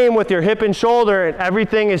you aim with your hip and shoulder and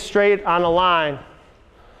everything is straight on a line,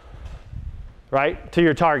 right, to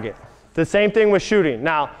your target. The same thing with shooting.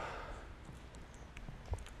 Now,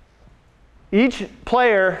 each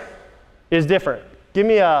player is different. Give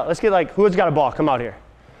me a, let's get like, who's got a ball? Come out here.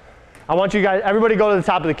 I want you guys, everybody go to the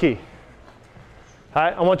top of the key. All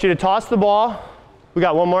right, I want you to toss the ball. We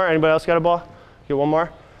got one more. Anybody else got a ball? Get one more.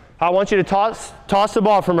 I want you to toss the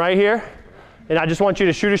ball from right here, and I just want you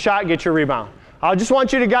to shoot a shot, get your rebound. I just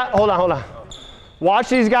want you to hold on. Watch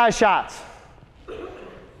these guys' shots.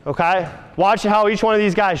 Okay? Watch how each one of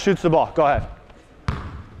these guys shoots the ball. Go ahead.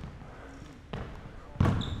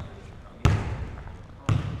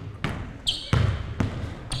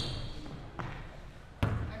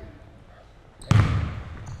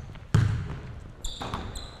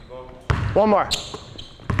 One more.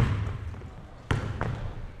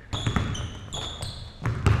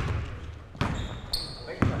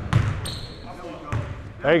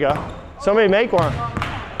 There you go. Somebody make one.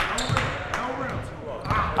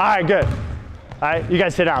 All right, good. All right, you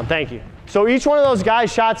guys sit down. Thank you. So each one of those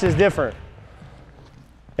guys' shots is different.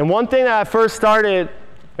 And one thing that I first started,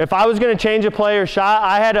 if I was going to change a player's shot,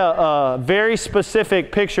 I had a very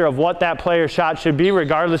specific picture of what that player's shot should be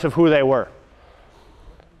regardless of who they were.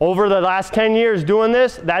 Over the last 10 years doing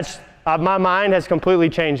this, my mind has completely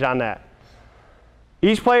changed on that.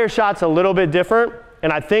 Each player's shot's a little bit different,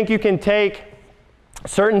 and I think you can take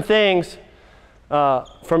certain things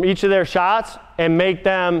from each of their shots and make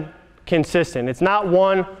them consistent. It's not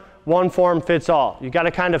one form fits all. You got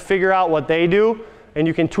to kind of figure out what they do, and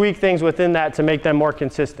you can tweak things within that to make them more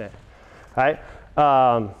consistent. All right?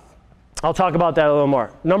 I'll talk about that a little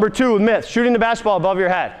more. Number two, myth, shooting the basketball above your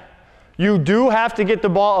head. You do have to get the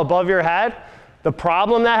ball above your head. The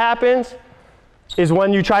problem that happens is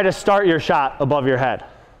when you try to start your shot above your head.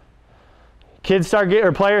 Players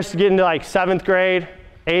get into like 7th grade,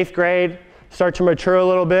 8th grade, start to mature a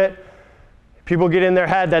little bit. People get in their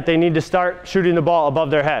head that they need to start shooting the ball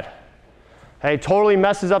above their head. It totally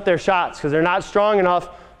messes up their shots because they're not strong enough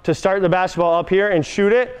to start the basketball up here and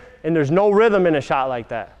shoot it, and there's no rhythm in a shot like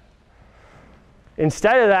that.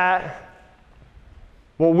 Instead of that,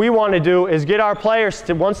 what we want to do is get our players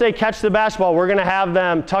to, once they catch the basketball, we're going to have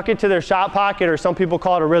them tuck it to their shot pocket, or some people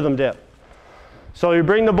call it a rhythm dip. So you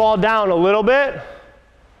bring the ball down a little bit,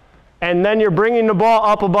 and then you're bringing the ball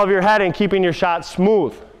up above your head and keeping your shot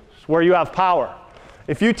smooth, where you have power.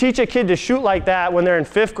 If you teach a kid to shoot like that when they're in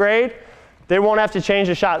 5th grade, they won't have to change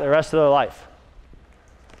the shot the rest of their life.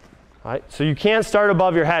 All right? So you can't start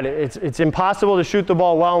above your head. It's impossible to shoot the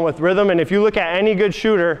ball well and with rhythm, and if you look at any good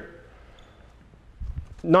shooter,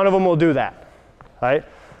 none of them will do that. Right?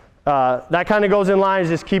 That kind of goes in line as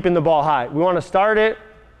just keeping the ball high. We want to start it,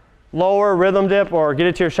 lower, rhythm dip, or get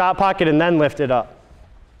it to your shot pocket and then lift it up.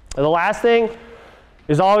 And the last thing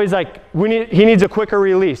is always like, he needs a quicker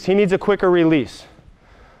release. He needs a quicker release.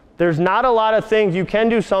 There's not a lot of things. You can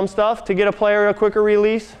do some stuff to get a player a quicker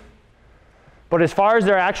release, but as far as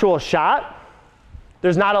their actual shot,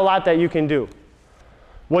 there's not a lot that you can do.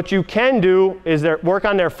 What you can do is work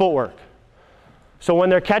on their footwork. So when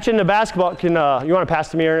they're catching the basketball, you want to pass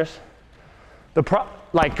to me, Ernest?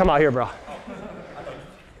 Come out here, bro.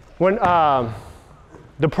 When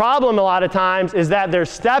the problem a lot of times is that they're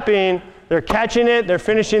stepping, they're catching it, they're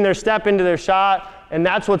finishing their step into their shot, and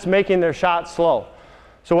that's what's making their shot slow.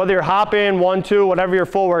 So whether you're hopping, 1-2, whatever your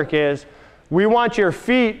footwork is, we want your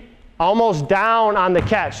feet almost down on the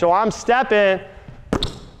catch. So I'm stepping,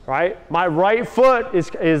 right? My right foot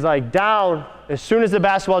is like down as soon as the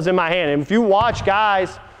basketball is in my hand. And if you watch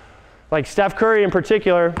guys, like Steph Curry in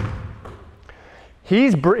particular,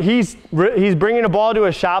 he's bringing the ball to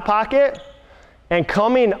a shot pocket and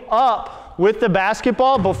coming up with the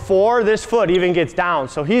basketball before this foot even gets down.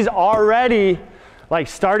 So he's already like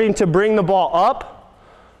starting to bring the ball up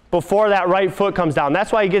before that right foot comes down.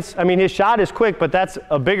 That's why he gets, I mean, his shot is quick, but that's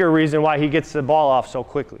a bigger reason why he gets the ball off so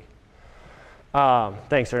quickly.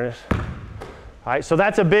 Thanks, Ernest. All right, so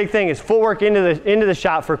that's a big thing, is footwork into the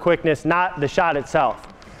shot for quickness, not the shot itself.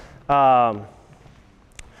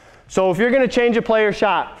 So if you're going to change a player's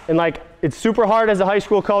shot, and like it's super hard as a high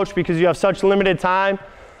school coach because you have such limited time,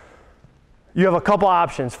 you have a couple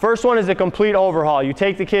options. First one is a complete overhaul. You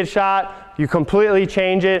take the kid's shot, you completely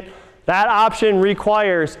change it. That option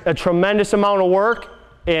requires a tremendous amount of work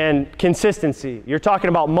and consistency. You're talking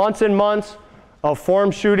about months and months of form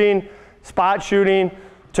shooting, spot shooting,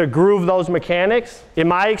 to groove those mechanics. In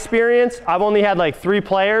my experience, I've only had like 3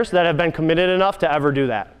 players that have been committed enough to ever do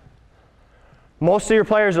that. Most of your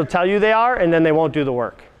players will tell you they are, and then they won't do the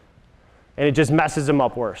work. And it just messes them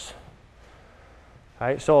up worse. All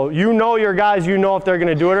right, so you know your guys, you know if they're going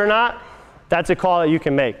to do it or not. That's a call that you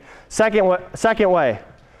can make. Second way,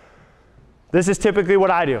 this is typically what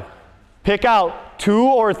I do. Pick out 2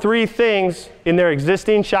 or 3 things in their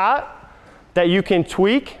existing shot that you can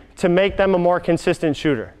tweak to make them a more consistent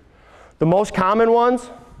shooter. The most common ones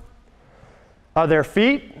are their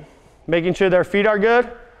feet, making sure their feet are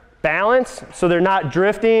good, balance, so they're not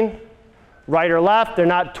drifting right or left, they're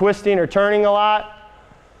not twisting or turning a lot,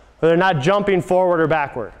 or they're not jumping forward or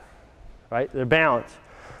backward, right? They're balanced.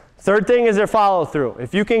 Third thing is their follow through.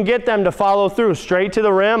 If you can get them to follow through straight to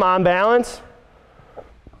the rim on balance,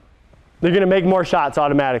 they're going to make more shots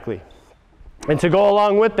automatically. And to go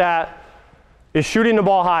along with that is shooting the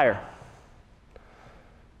ball higher.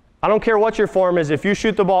 I don't care what your form is. If you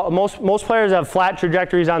shoot the ball, most players have flat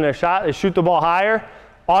trajectories on their shot. They shoot the ball higher,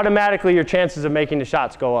 automatically your chances of making the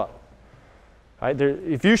shots go up. Right?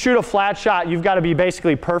 If you shoot a flat shot, you've got to be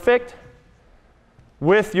basically perfect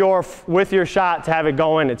with your shot to have it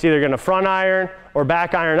go in. It's either going to front iron or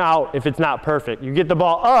back iron out if it's not perfect. You get the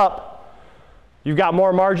ball up, you've got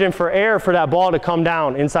more margin for error for that ball to come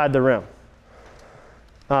down inside the rim.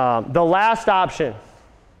 The last option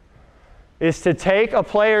is to take a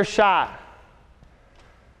player's shot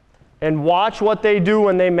and watch what they do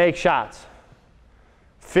when they make shots.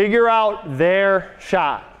 Figure out their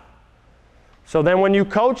shot. So then when you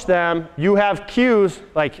coach them, you have cues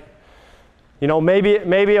like, you know,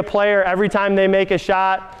 maybe a player, every time they make a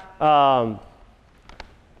shot,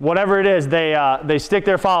 whatever it is, they stick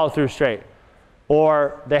their follow through straight,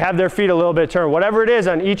 or they have their feet a little bit turned. Whatever it is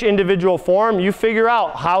on each individual form, you figure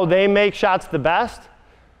out how they make shots the best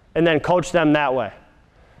and then coach them that way.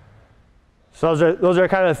 So those are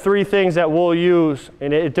kind of 3 things that we'll use.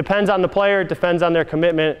 And it depends on the player, it depends on their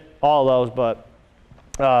commitment, all of those.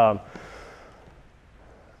 But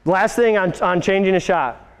last thing on changing a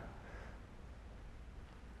shot.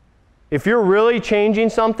 If you're really changing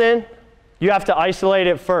something, you have to isolate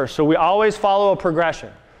it first. So we always follow a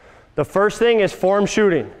progression. The first thing is form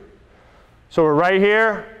shooting. So we're right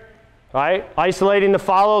here, right? Isolating the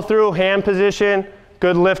follow through, hand position,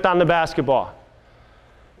 good lift on the basketball.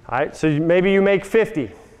 All right, so maybe you make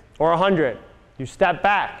 50 or 100. You step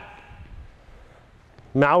back.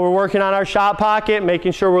 Now we're working on our shot pocket,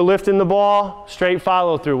 making sure we're lifting the ball, straight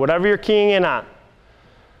follow through, whatever you're keying in on.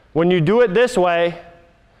 When you do it this way,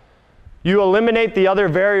 you eliminate the other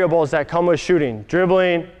variables that come with shooting.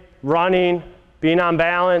 Dribbling, running, being on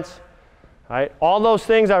balance. Right? All those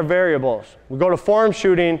things are variables. We go to form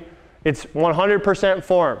shooting, it's 100%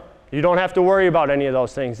 form. You don't have to worry about any of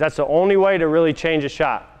those things. That's the only way to really change a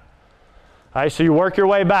shot. All right, so you work your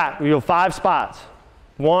way back. You have 5 spots.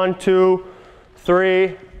 1, 2,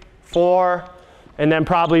 3, 4, and then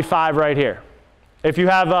probably 5 right here. If you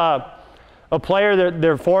have a player,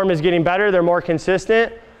 their form is getting better, they're more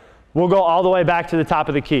consistent, we'll go all the way back to the top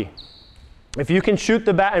of the key. If you can shoot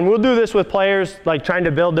the and we'll do this with players like trying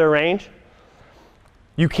to build their range.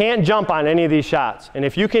 You can't jump on any of these shots. And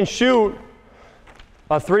if you can shoot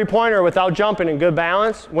a 3-pointer without jumping in good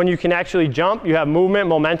balance, when you can actually jump, you have movement,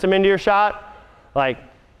 momentum into your shot, like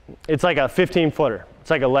it's like a 15-footer. It's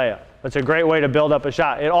like a layup. It's a great way to build up a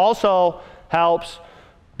shot. It also helps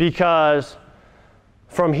because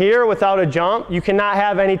from here without a jump, you cannot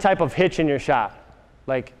have any type of hitch in your shot.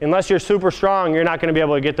 Like unless you're super strong, you're not going to be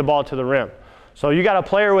able to get the ball to the rim. So you got a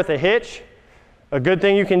player with a hitch, a good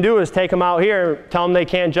thing you can do is take them out here, tell them they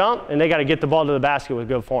can't jump, and they got to get the ball to the basket with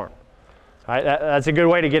good form. All right, that's a good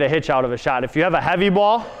way to get a hitch out of a shot. If you have a heavy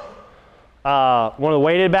ball, one of the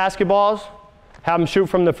weighted basketballs, have them shoot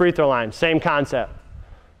from the free throw line. Same concept.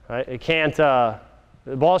 Right? It can't, the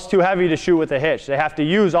ball's too heavy to shoot with a hitch. They have to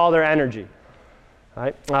use all their energy.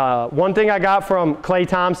 Right? One thing I got from Klay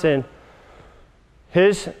Thompson,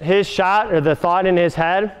 his shot, or the thought in his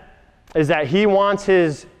head, is that he wants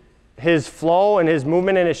his flow and his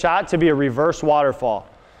movement in his shot to be a reverse waterfall.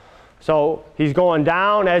 So he's going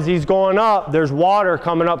down. As he's going up, there's water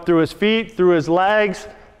coming up through his feet, through his legs,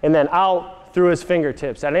 and then out through his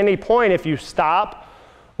fingertips. At any point, if you stop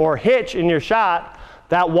or hitch in your shot,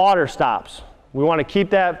 that water stops. We want to keep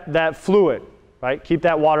that fluid, right? Keep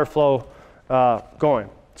that water flow going.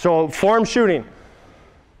 So form shooting.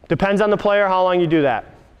 Depends on the player how long you do that,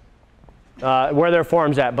 where their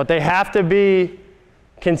form's at. But they have to be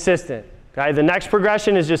consistent. Okay? The next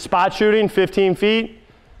progression is just spot shooting, 15 feet.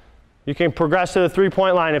 You can progress to the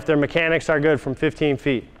three-point line if their mechanics are good from 15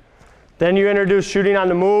 feet. Then you introduce shooting on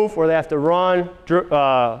the move, where they have to run,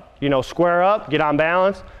 square up, get on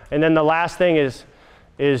balance. And then the last thing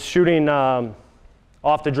is shooting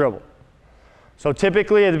off the dribble. So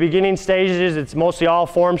typically at the beginning stages, it's mostly all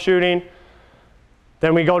form shooting.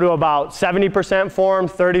 Then we go to about 70% form,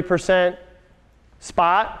 30%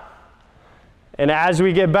 spot. And as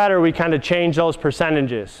we get better, we kind of change those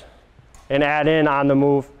percentages and add in on the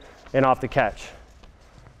move and off the catch.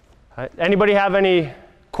 All right. Anybody have any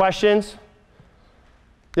questions?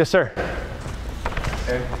 Yes, sir.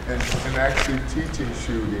 And actually teaching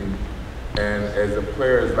shooting, and as a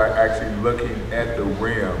player is like actually looking at the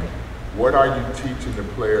rim, what are you teaching the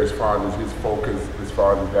player as far as his focus, as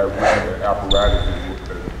far as that rim and apparatus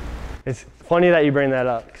is? It's funny that you bring that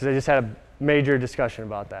up, because I just had a major discussion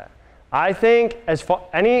about that. I think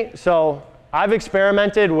so I've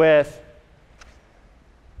experimented with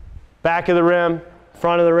back of the rim,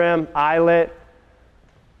 front of the rim, eyelet.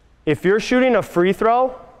 If you're shooting a free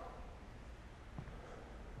throw,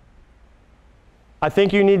 I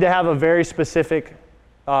think you need to have a very specific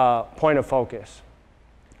point of focus.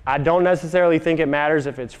 I don't necessarily think it matters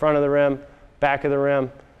if it's front of the rim, back of the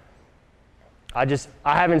rim. I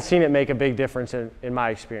haven't seen it make a big difference in my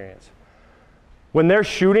experience. When they're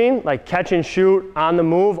shooting, like catch and shoot, on the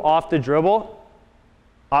move, off the dribble,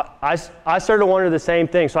 I started to wonder the same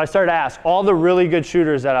thing. So I started to ask all the really good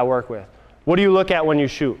shooters that I work with, what do you look at when you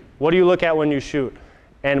shoot? What do you look at when you shoot?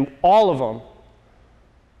 And all of them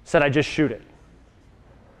said, I just shoot it.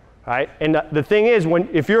 Right? And the thing is,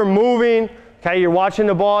 if you're moving, okay, you're watching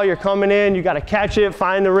the ball, you're coming in, you got to catch it,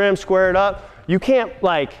 find the rim, square it up. You can't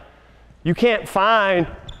find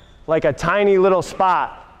like a tiny little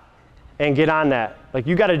spot and get on that. Like,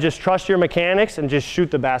 you got to just trust your mechanics and just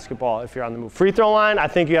shoot the basketball if you're on the move. Free throw line, I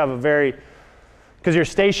think you have because you're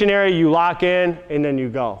stationary, you lock in, and then you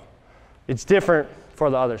go. It's different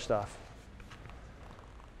for the other stuff.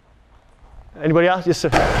 Anybody else? Yes, sir.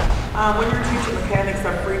 When you're teaching mechanics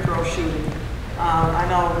of free throw shooting, I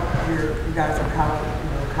know you guys are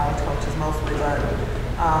college coaches mostly, but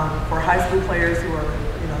for high school players who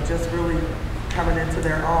are just really coming into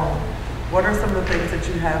their own, what are some of the things that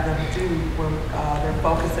you have them do when they're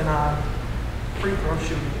focusing on free throw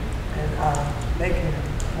shooting and making it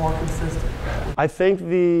more consistent? I think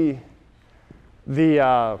the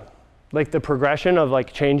progression of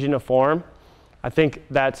like changing the form, I think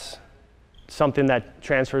that's something that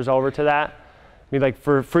transfers over to that. I mean, like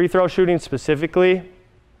for free throw shooting specifically,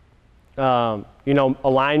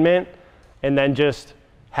 alignment, and then just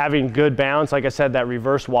having good balance. Like I said, that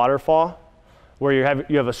reverse waterfall, where you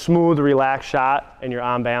have a smooth, relaxed shot and you're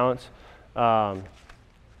on balance.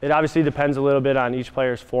 It obviously depends a little bit on each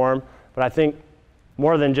player's form, but I think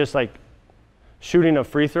more than just like shooting a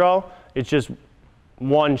free throw, it's just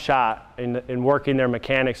one shot and working their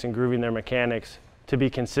mechanics and grooving their mechanics to be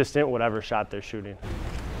consistent whatever shot they're shooting.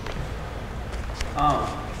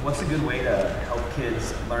 What's a good way to help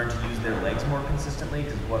kids learn to use their legs more consistently?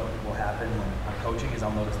 Because what will happen when I'm coaching is I'll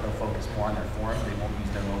notice they'll focus more on their form. They won't use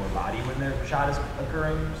their lower body when their shot is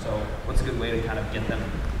occurring. So what's a good way to kind of get them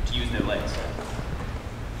to use their legs?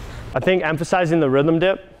 I think emphasizing the rhythm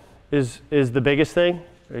dip is the biggest thing,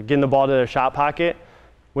 getting the ball to their shot pocket.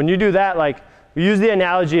 When you do that, like, we use the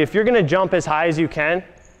analogy, if you're going to jump as high as you can,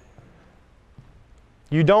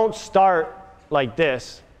 you don't start like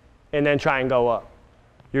this and then try and go up.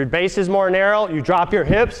 Your base is more narrow, you drop your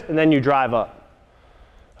hips, and then you drive up.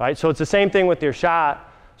 All right, so it's the same thing with your shot,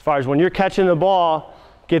 as far as when you're catching the ball,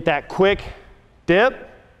 get that quick dip,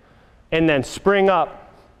 and then spring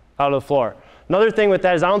up out of the floor. Another thing with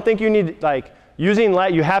that is I don't think you need, like, using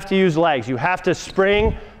leg, you have to use legs. You have to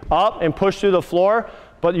spring up and push through the floor,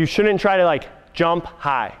 but you shouldn't try to, like, jump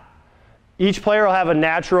high. Each player will have a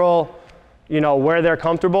natural, where they're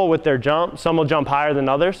comfortable with their jump. Some will jump higher than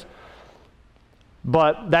others.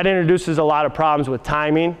 But that introduces a lot of problems with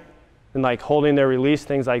timing and like holding their release,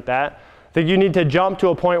 things like that. I think you need to jump to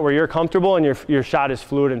a point where you're comfortable and your shot is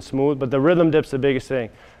fluid and smooth, but the rhythm dip's the biggest thing.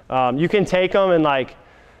 You can take them and like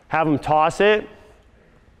have them toss it,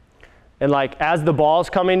 and like as the ball's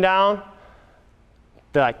coming down,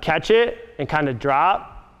 they like catch it and kind of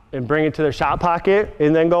drop and bring it to their shot pocket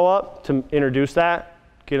and then go up to introduce that,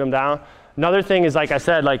 get them down. Another thing is, like I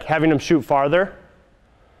said, like having them shoot farther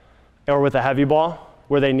or with a heavy ball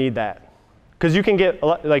where they need that. Because you can get,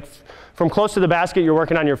 like, from close to the basket, you're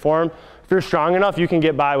working on your form. If you're strong enough, you can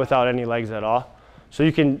get by without any legs at all. So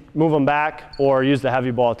you can move them back or use the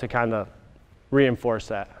heavy ball to kind of reinforce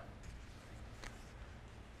that.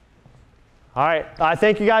 All right,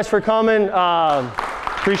 thank you guys for coming.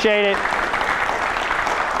 Appreciate it.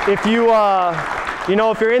 If you,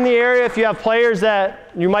 if you're in the area, if you have players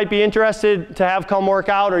that you might be interested to have come work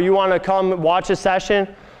out, or you want to come watch a session,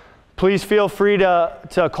 please feel free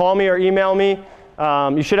to call me or email me.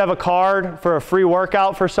 You should have a card for a free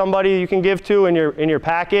workout for somebody you can give to in your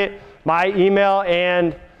packet. My email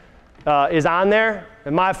is on there.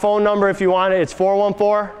 And my phone number, if you want it, it's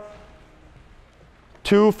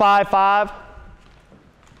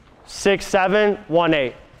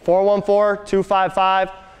 414-255-6718.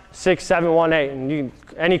 414-255-6718. And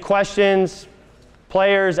any questions,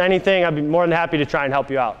 players, anything, I'd be more than happy to try and help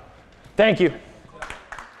you out. Thank you.